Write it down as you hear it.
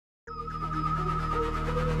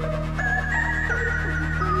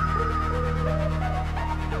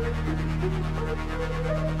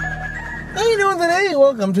you doing today?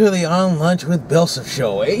 Welcome to the On Lunch with BillSiff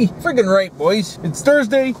show, eh? Friggin' right, boys. It's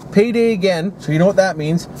Thursday, payday again, so you know what that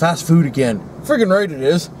means. Fast food again. Friggin' right it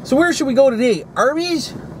is. So where should we go today?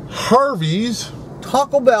 Arby's? Harvey's?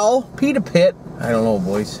 Taco Bell? Pita Pit? I don't know,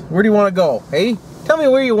 boys. Where do you want to go, eh? Tell me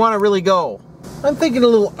where you want to really go. I'm thinking a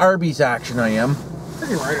little Arby's action, I am.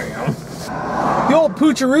 Friggin' right I am. The old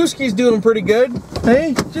Poocherooski's doing pretty good,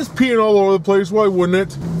 hey? Just peeing all over the place, why wouldn't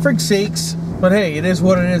it? Frig sakes. But hey, it is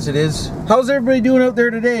what it is, it is. How's everybody doing out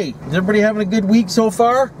there today? Is everybody having a good week so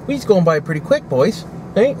far? Week's going by pretty quick, boys.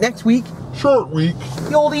 Hey, next week. Short week.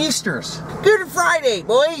 The old Easters. Good Friday,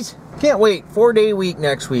 boys. Can't wait. 4-day week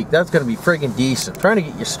next week. That's going to be friggin' decent. Trying to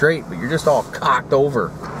get you straight, but you're just all cocked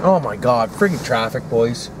over. Oh my God. Friggin' traffic,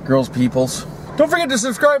 boys. Girls, peoples. Don't forget to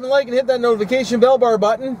subscribe and like and hit that notification bell bar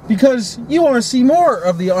button because you want to see more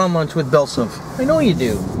of the On Lunch with BillSiff. I know you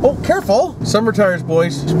do. Oh, careful. Summer tires,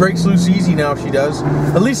 boys. She breaks loose easy now, she does.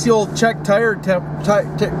 At least the old check tire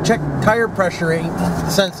pressure ain't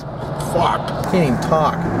since... Fuck. Can't even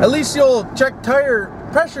talk. At least the old check tire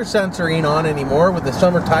pressure sensor ain't on anymore with the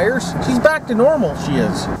summer tires. She's back to normal, she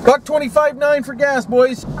is. $1.25.9 for gas,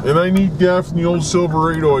 boys. And I need gas in the old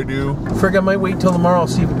Silverado, I do. Frig, I might wait till tomorrow,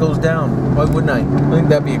 see if it goes down. Why wouldn't I? I think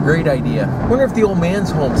that'd be a great idea. Wonder if the old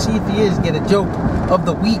man's home, see if he is, get a joke of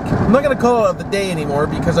the week. I'm not gonna call it of the day anymore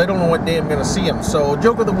because I don't know what day I'm gonna see him. So,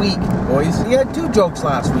 joke of the week, boys. He had 2 jokes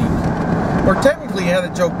last week. Or technically he had a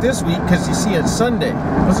joke this week because you see it's Sunday.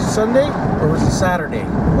 Was it Sunday or was it Saturday?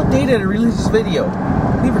 What day did I release this video?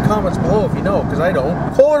 Leave your comments below if you know, because I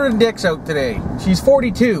don't. Kohler and Dick's out today. She's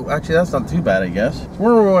 42. Actually, that's not too bad, I guess. It's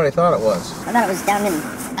more than what I thought it was. I thought it was down in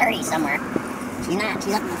 30 somewhere. She's not.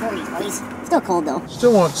 She's up in the 40s, boys. Still cold, though.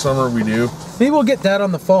 Still want summer, we do. Maybe we'll get that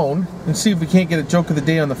on the phone and see if we can't get a joke of the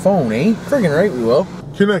day on the phone, eh? Friggin' right we will.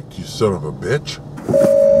 Connect, you son of a bitch.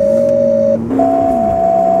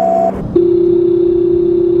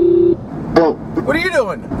 Hello. What are you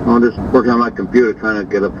doing? I'm just working on my computer trying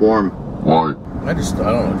to get a form. Why? I don't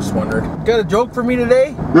know, just wondered. Got a joke for me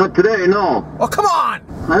today? Not today, no. Oh, come on!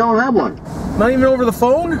 I don't have one. Not even over the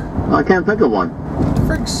phone? I can't think of one.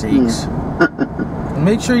 Frig sakes.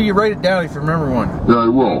 Make sure you write it down if you remember one. Yeah, I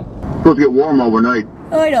will. Supposed to get warm overnight.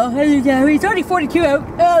 Oh, I know. It's already 42 out.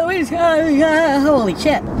 Holy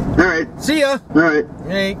shit. Alright. See ya! Alright.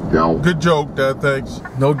 Hey. Go. Good joke, Dad, thanks.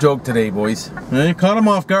 No joke today, boys. I caught him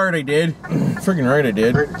off guard, I did. Friggin' right I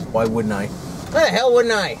did. Why wouldn't I? Why the hell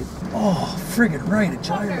wouldn't I? Oh, friggin' right, a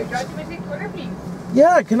gyro.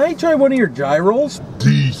 Yeah, can I try one of your gyros?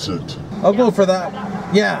 Decent. I'll go for that.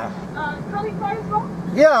 Yeah. Curly fries, bro?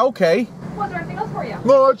 Yeah, okay. Was there anything else for you?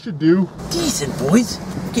 No, that should do. Decent, boys.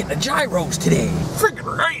 Getting a gyros today. Friggin'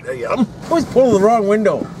 right I am. Always pull the wrong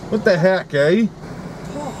window. What the heck, eh?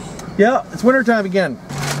 Yeah, it's wintertime again.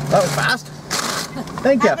 That was fast.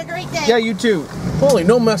 Thank you. Have a great day. Yeah, you too. Holy,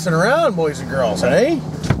 no messing around, boys and girls, eh?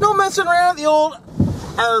 No messing around at the old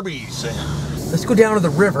Arby's. Let's go down to the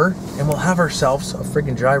river and we'll have ourselves a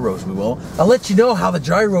friggin' gyros, we will. I'll let you know how the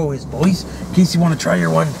gyro is, boys, in case you want to try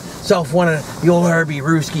one of the old Arby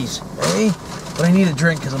Rooskies, eh? But I need a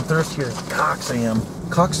drink because I'm thirstier as cocks I am.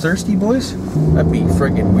 Cocks thirsty, boys? That'd be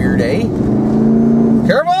friggin' weird, eh?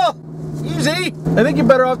 Careful! Easy! I think you're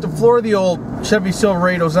better off to floor the old Chevy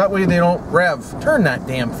Silverados, that way they don't rev. Turn that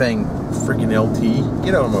damn thing, friggin' LT.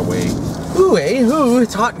 Get out of my way. Ooh, eh? Ooh,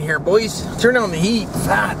 it's hot in here, boys. Turn on the heat.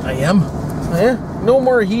 Fat, I am. Eh? No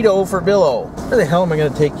more heat-o for Billo. Where the hell am I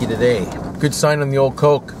gonna take you today? Good sign on the old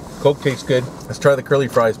Coke. Coke tastes good. Let's try the curly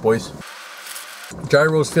fries, boys.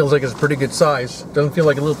 Gyros feels like it's a pretty good size. Doesn't feel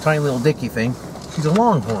like a little tiny little dicky thing. She's a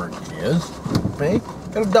longhorn, she is. Eh?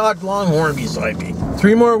 Got a Dodge Longhorn beside me.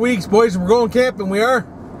 3 more weeks, boys, and we're going camping, we are.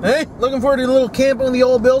 Eh? Looking forward to a little camping with the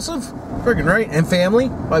old BillSiff? Friggin' right. And family.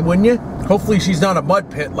 Why wouldn't you? Hopefully she's not a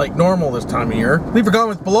mud pit like normal this time of year. Leave your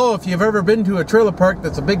comments below if you've ever been to a trailer park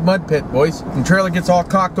that's a big mud pit, boys. And the trailer gets all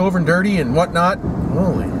cocked over and dirty and whatnot.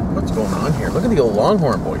 Holy, what's going on here? Look at the old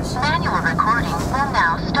Longhorn, boys. Manual recording will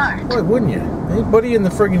now start. Why wouldn't you? Anybody in the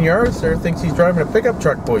friggin' yards there thinks he's driving a pickup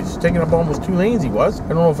truck, boys. He's taking up almost 2 lanes, he was. I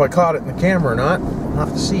don't know if I caught it in the camera or not. We'll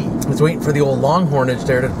have to see. I was waiting for the old Longhornage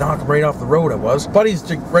there to knock him right off the road, I was. Buddy's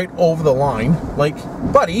right over the line. Like,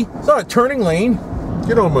 buddy, it's not a turning lane.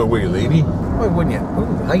 Get on my way, lady. Why wouldn't you?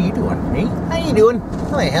 Ooh, how you doing, eh? How you doing?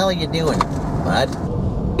 How the hell are you doing, bud?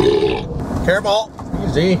 Careful.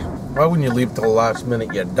 Easy. Why wouldn't you leave till the last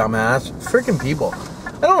minute, you dumbass? Freaking people.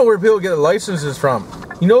 I don't know where people get their licenses from.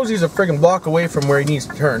 He knows he's a friggin' block away from where he needs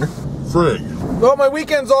to turn. Frig. Well, my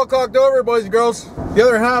weekend's all cocked over, boys and girls. The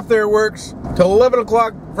other half there works till 11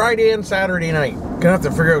 o'clock Friday and Saturday night. Gonna have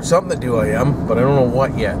to figure out something to do, I am, but I don't know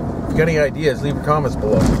what yet. If you got any ideas, leave your comments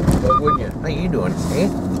below. Why wouldn't you? How you doing, eh?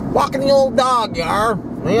 Walking the old dog, you are.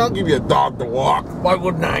 Hey, I'll give you a dog to walk. Why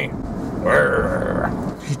wouldn't I?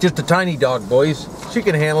 Arrgh. She's just a tiny dog, boys. She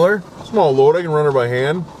can handle her. Small load, I can run her by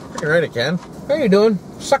hand. Freaking right, I can. How you doing?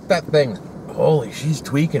 Suck that thing. Holy, she's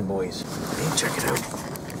tweaking, boys. Hey, check it out.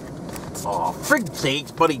 Oh, frig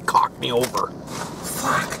sakes, buddy cocked me over.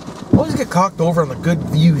 Fuck. I always get cocked over on the good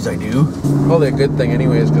views I do. Probably a good thing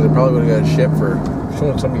anyways, because I probably would have got a shit for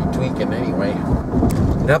showing somebody tweaking anyway.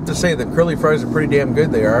 I'd have to say the curly fries are pretty damn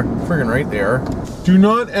good, they are. Friggin' right they are. Do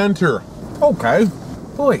not enter. Okay.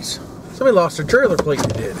 Boys, somebody lost their trailer plate,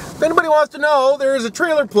 they did. If anybody wants to know, there is a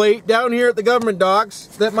trailer plate down here at the government docks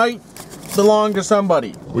that might belong to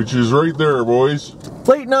somebody. Which is right there, boys.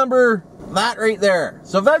 Plate number, that right there.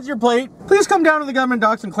 So if that's your plate, please come down to the government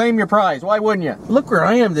docks and claim your prize. Why wouldn't you? Look where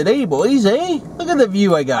I am today, boys, eh? Look at the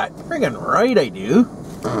view I got. Friggin' right I do.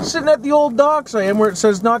 Sitting at the old docks I am where it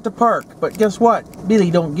says not to park. But guess what?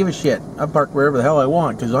 Billy don't give a shit. I park wherever the hell I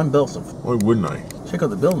want because I'm BillSiff. Why wouldn't I? Check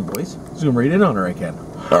out the building, boys. Zoom right in on her I can.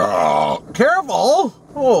 Oh, careful!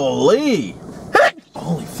 Holy!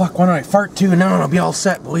 Holy fuck, why don't I fart too now and I'll be all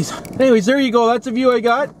set, boys. Anyways, there you go. That's a view I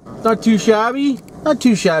got. Not too shabby. Not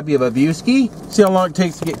too shabby of a viewski. See how long it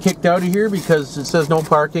takes to get kicked out of here because it says no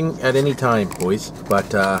parking at any time, boys.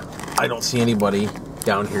 But I don't see anybody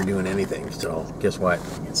down here doing anything, so guess what?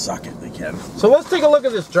 You can suck it, they can. So let's take a look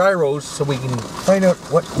at this gyros so we can find out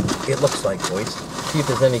what it looks like, boys. See if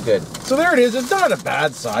it's any good. So there it is. It's not a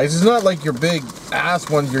bad size. It's not like your big ass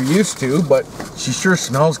ones you're used to, but she sure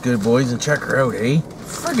smells good, boys, and check her out, eh?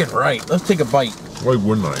 Friggin' right. Let's take a bite. Why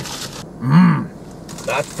wouldn't I?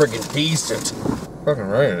 That's friggin' decent. Fucking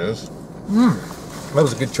right it is. That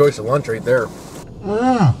was a good choice of lunch right there.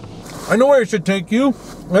 I know where I should take you.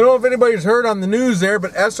 I don't know if anybody's heard on the news there,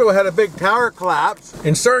 but ESSO had a big tower collapse.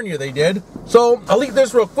 In Sarnia they did. So I'll eat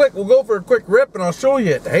this real quick. We'll go for a quick rip and I'll show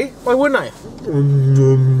you it, hey? Why wouldn't I?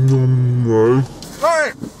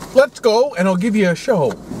 Alright, let's go and I'll give you a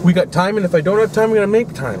show. We got time, and if I don't have time, I'm gonna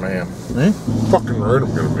make time, I am. Eh? Fucking right,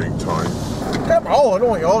 I'm gonna make time. Careful, I don't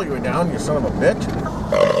want you all the way down, you son of a bitch.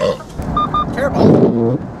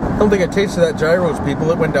 Careful. I don't think I tasted that gyros,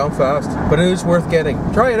 people. It went down fast. But it is worth getting.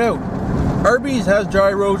 Try it out. Arby's has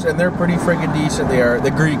gyros, and they're pretty friggin' decent, they are.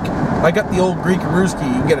 The Greek. I got the old Greek rooski.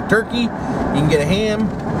 You can get a turkey, you can get a ham,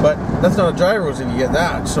 but that's not a gyros if you get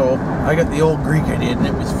that. So I got the old Greek I did, and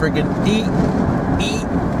it was friggin'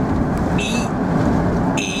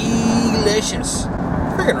 delicious.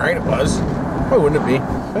 Friggin' right it was. Why wouldn't it be?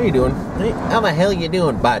 How you doing? Hey, how the hell you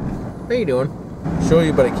doing, bud? How you doing? Show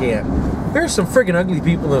you, but I can't. There's some friggin' ugly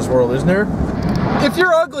people in this world, isn't there? If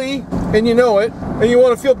you're ugly, and you know it, and you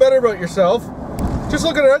want to feel better about yourself, just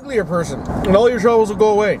look at an uglier person, and all your troubles will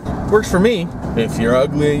go away. Works for me. If you're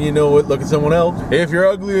ugly and you know it, look at someone else. If you're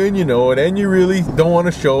ugly and you know it, and you really don't want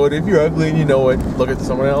to show it, if you're ugly and you know it, look at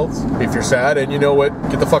someone else. If you're sad and you know it,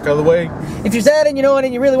 get the fuck out of the way. If you're sad and you know it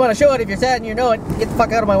and you really want to show it, if you're sad and you know it, get the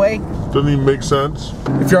fuck out of my way. Doesn't even make sense.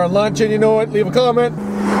 If you're on lunch and you know it, leave a comment.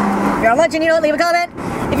 If you're on lunch and you know it, leave a comment.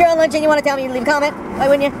 If you're on lunch and you want to tell me, leave a comment. Why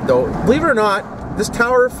wouldn't you? Though, believe it or not, this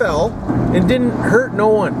tower fell and didn't hurt no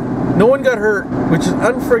one. No one got hurt, which is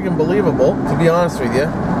unfriggin' believable, to be honest with you.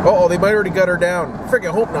 Uh-oh, they might already got her down.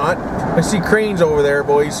 Friggin' hope not. I see cranes over there,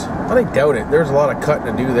 boys. I doubt it. There's a lot of cutting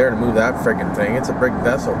to do there to move that friggin' thing. It's a big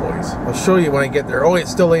vessel, boys. I'll show you when I get there. Oh, it's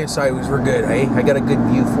still laying sideways. We're good, hey? I got a good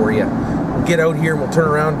view for you. We'll get out here and we'll turn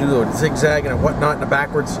around, do a zigzag and a whatnot in a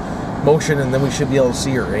backwards motion, and then we should be able to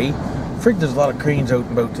see her, eh? Frig, there's a lot of cranes out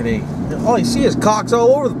and about today. All I see is cocks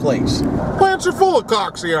all over the place. Plants are full of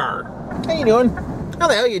cocks, they are. How you doing? How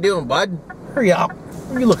the hell you doing, bud? Hurry up.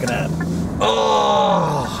 What are you looking at?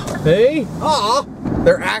 Oh, hey? Oh,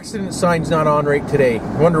 their accident sign's not on right today.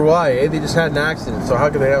 Wonder why, eh? They just had an accident, so how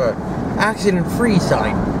could they have a accident-free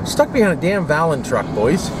sign? Stuck behind a damn Valen truck,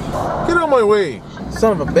 boys. Get out of my way.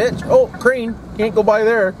 Son of a bitch. Oh, crane. Can't go by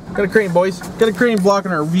there. Got a crane, boys. Got a crane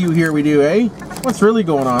blocking our view here, we do, eh? What's really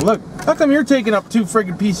going on? Look, how come you're taking up 2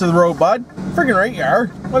 friggin' pieces of the road, bud? Friggin' right you are.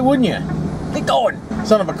 Why wouldn't you? Get going,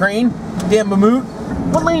 son of a crane. Damn mammut.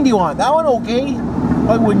 What lane do you want? That one? Okay.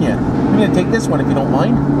 Why wouldn't you? I'm gonna take this one if you don't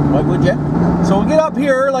mind. Why would you? So we'll get up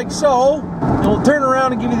here like so, and we'll turn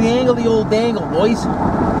around and give you the angle, the old dangle, boys.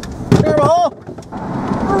 Careful!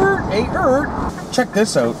 Hey, check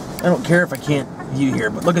this out. I don't care if I can't view here,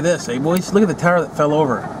 but look at this, hey boys? Look at the tower that fell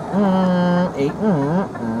over.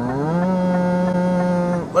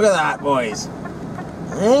 Look at that, boys.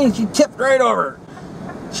 Hey, she tipped right over.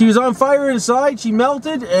 She was on fire inside, she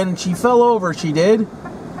melted, and she fell over, she did.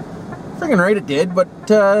 Friggin' right it did, but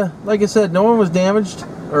like I said, no one was damaged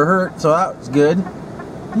or hurt, so that was good.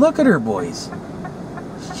 Look at her, boys.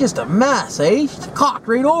 She's just a mess, eh? She's cocked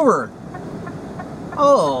right over.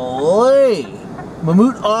 Holy!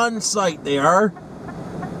 Mammut on site they are.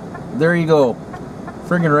 There you go.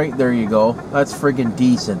 Friggin' right there you go. That's friggin'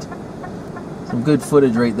 decent. Some good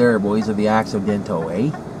footage right there, boys, of the accidento, eh?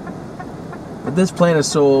 But this plane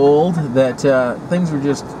is so old that things were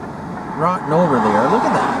just rotting over there. Look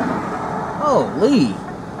at that. Holy!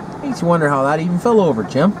 Makes you wonder how that even fell over,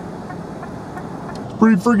 Jim. It's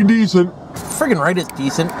pretty freaking decent. Friggin' right, it's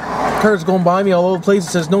decent. Cars going by me all over the place. It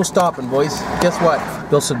says no stopping, boys. Guess what?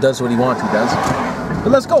 BillSiff does what he wants, he does. But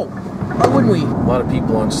let's go. Why wouldn't we? A lot of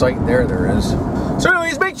people on site there is. So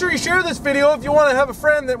anyways, make sure you share this video if you want to have a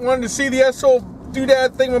friend that wanted to see the ESSO doodad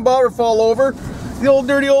thingamabobber fall over. The old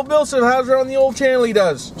dirty old BillSiff has her on the old channel he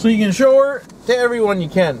does. So you can show her to everyone you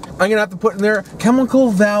can. I'm going to have to put in there Chemical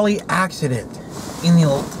Valley accident in the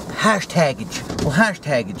old hashtagage. We'll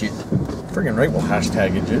hashtagage it. Friggin' right, we'll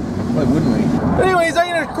hashtagage it. Why wouldn't we? But anyways, I'm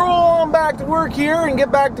gonna crawl on back to work here and get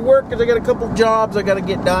back to work because I got a couple jobs I gotta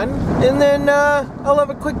get done. And then I'll have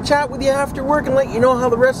a quick chat with you after work and let you know how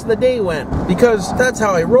the rest of the day went. Because that's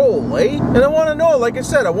how I roll, eh? And I wanna know, like I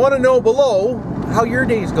said, I wanna know below how your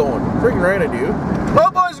day's going. Friggin' right I do.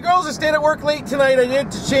 Well, boys and girls, I stayed at work late tonight. I did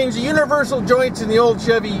to change the universal joints in the old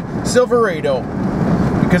Chevy Silverado.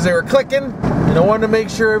 Because they were clicking, and I wanted to make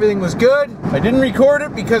sure everything was good. I didn't record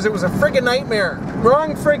it because it was a friggin' nightmare.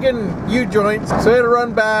 Wrong friggin' U-joints, so I had to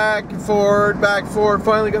run back and forward,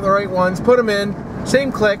 finally got the right ones, put them in,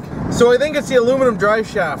 same click. So I think it's the aluminum drive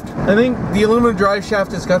shaft. I think the aluminum drive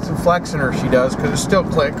shaft has got some flex in her, she does, because it still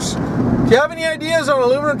clicks. If you have any ideas on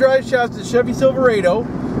aluminum drive shafts at Chevy Silverado,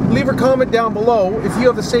 leave a comment down below if you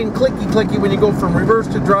have the same clicky-clicky when you go from reverse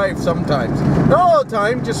to drive sometimes. Not all the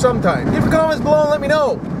time, just sometimes. Leave a comment below and let me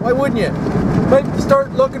know. Why wouldn't you? Might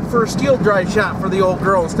start looking for a steel drive shaft for the old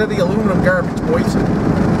girl instead of the aluminum garbage, boys.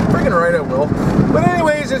 Friggin' right I will. But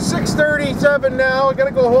anyways, it's 6:37 now. I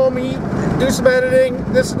gotta go home, eat, do some editing,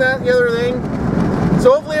 this and that and the other thing.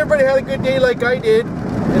 So hopefully everybody had a good day like I did,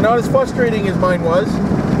 and not as frustrating as mine was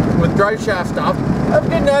with drive shaft stuff. Have a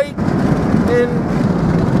good night, and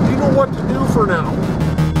you know what to do for now.